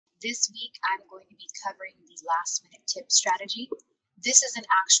This week, I'm going to be covering the last minute tip strategy. This is an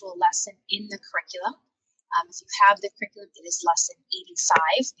actual lesson in the curriculum. If you have the curriculum, it is lesson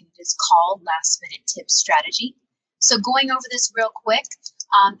 85, and it is called Last Minute Tip Strategy. So going over this real quick,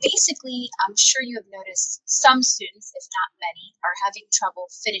 basically, I'm sure you have noticed some students, if not many, are having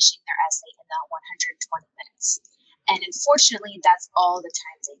trouble finishing their essay in that 120 minutes. And unfortunately, that's all the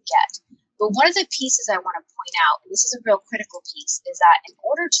time they get. But one of the pieces I want to point out, and this is a real critical piece, is that in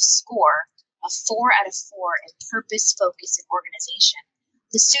order to score a 4 out of 4 in purpose, focus, and organization,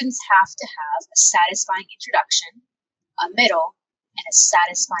 the students have to have a satisfying introduction, a middle, and a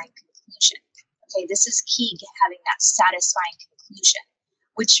satisfying conclusion. Okay, this is key to having that satisfying conclusion,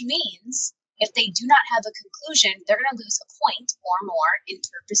 which means if they do not have a conclusion, they're going to lose a point or more in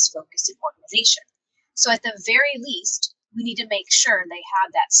purpose, focus, and organization. So at the very least, we need to make sure they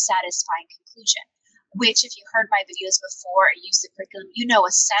have that satisfying conclusion, which if you heard my videos before or used the curriculum, you know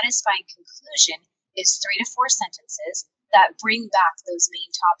a satisfying conclusion is 3 to 4 sentences that bring back those main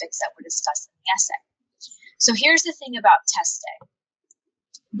topics that were discussed in the essay. So here's the thing about test day.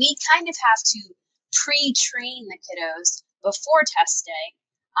 We kind of have to pre-train the kiddos before test day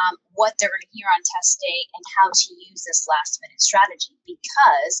what they're going to hear on test day and how to use this last minute strategy,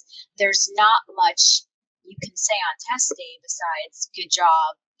 because there's not much you can say on test day besides good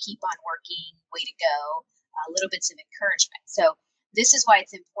job, keep on working, way to go, little bits of encouragement. So this is why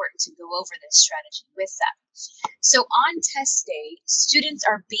it's important to go over this strategy with them. So on test day, students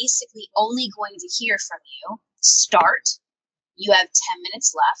are basically only going to hear from you start, you have 10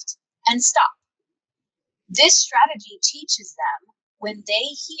 minutes left, and stop. This strategy teaches them when they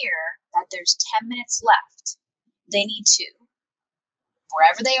hear that there's 10 minutes left, they need to,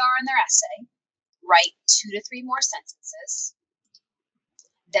 wherever they are in their essay, write 2 to 3 more sentences.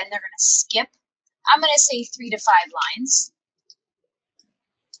 Then they're going to skip, I'm going to say 3 to 5 lines.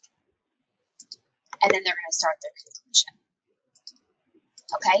 And then they're going to start their conclusion.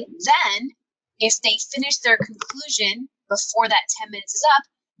 Okay, then if they finish their conclusion before that 10 minutes is up,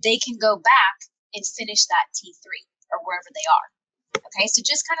 they can go back and finish that T3 or wherever they are. Okay, so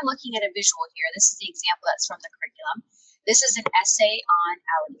just kind of looking at a visual here, this is the example that's from the curriculum. This is an essay on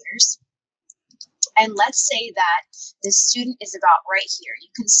alligators. And let's say that the student is about right here.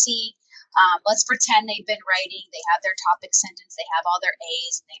 You can see, let's pretend they've been writing, they have their topic sentence, they have all their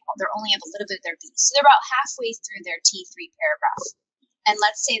A's, and they only have a little bit of their B's. So they're about halfway through their T3 paragraph. And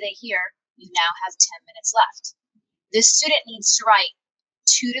let's say they hear, you now have 10 minutes left. This student needs to write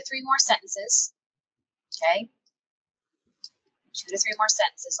 2 to 3 more sentences, okay? 2 to 3 more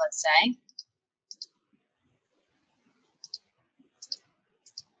sentences, let's say.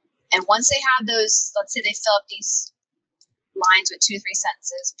 And once they have those, let's say they fill up these lines with 2 to 3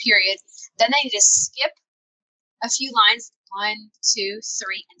 sentences, period, then they need to skip a few lines, 1, 2,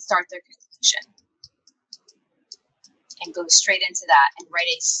 3, and start their conclusion. And go straight into that and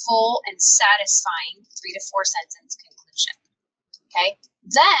write a full and satisfying 3 to 4 sentence conclusion. Okay?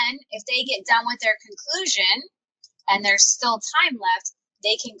 Then, if they get done with their conclusion and there's still time left,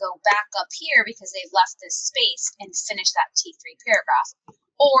 they can go back up here because they've left this space and finish that T3 paragraph.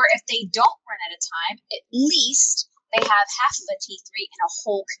 Or if they don't run out of time, at least they have half of a T3 and a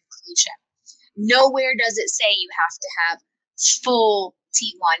whole conclusion. Nowhere does it say you have to have full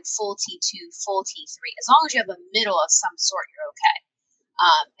T1, full T2, full T3. As long as you have a middle of some sort, you're okay.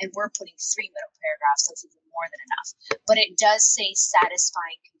 And we're putting 3 middle paragraphs, that's even more than enough. But it does say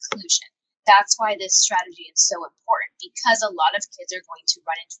satisfying conclusion. That's why this strategy is so important, because a lot of kids are going to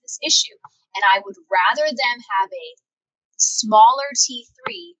run into this issue. And I would rather them have a smaller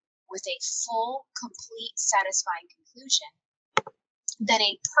T3 with a full, complete, satisfying conclusion than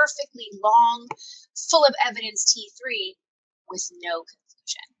a perfectly long, full of evidence T3 with no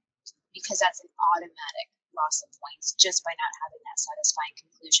conclusion, because that's an automatic loss of points just by not having that satisfying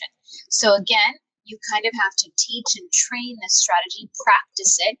conclusion. So again, you kind of have to teach and train this strategy,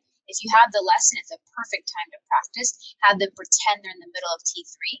 practice it. If you have the lesson, it's a perfect time to practice. Have them pretend they're in the middle of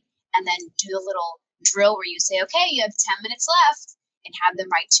T3 and then do a little drill where you say, okay, you have 10 minutes left, and have them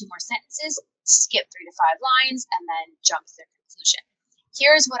write 2 more sentences, skip 3 to 5 lines, and then jump to their conclusion.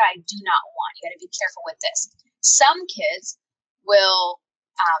 Here's what I do not want. You got to be careful with this. Some kids will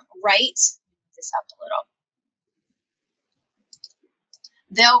write this up a little.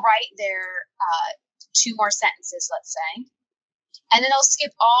 They'll write their 2 more sentences, let's say, and then they'll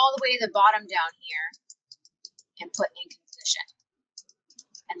skip all the way to the bottom down here and put in conclusion,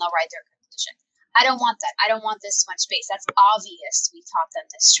 and they'll write their conclusion. I don't want that. I don't want this much space. That's obvious. We taught them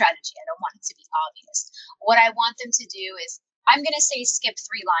this strategy. I don't want it to be obvious. What I want them to do is, I'm going to say skip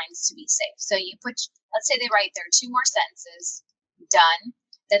 3 lines to be safe. So you put, let's say they write their 2 more sentences, done.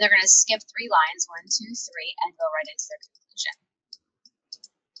 Then they're going to skip 3 lines, 1, 2, 3, and go right into their conclusion.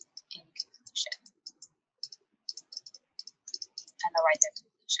 In conclusion. And they'll write their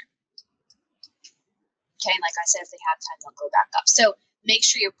conclusion. Okay, and like I said, if they have time, they'll go back up. So make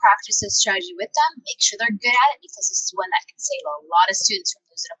sure you practice this strategy with them. Make sure they're good at it, because this is one that can save a lot of students from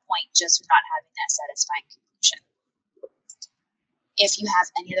losing a point just from not having that satisfying conclusion. If you have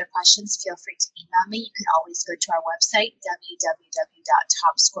any other questions, feel free to email me. You can always go to our website,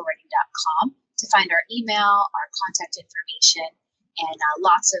 www.topscorewriting.com, to find our email, our contact information, and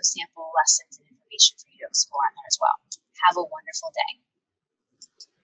lots of sample lessons and information for you to explore on there as well. Have a wonderful day.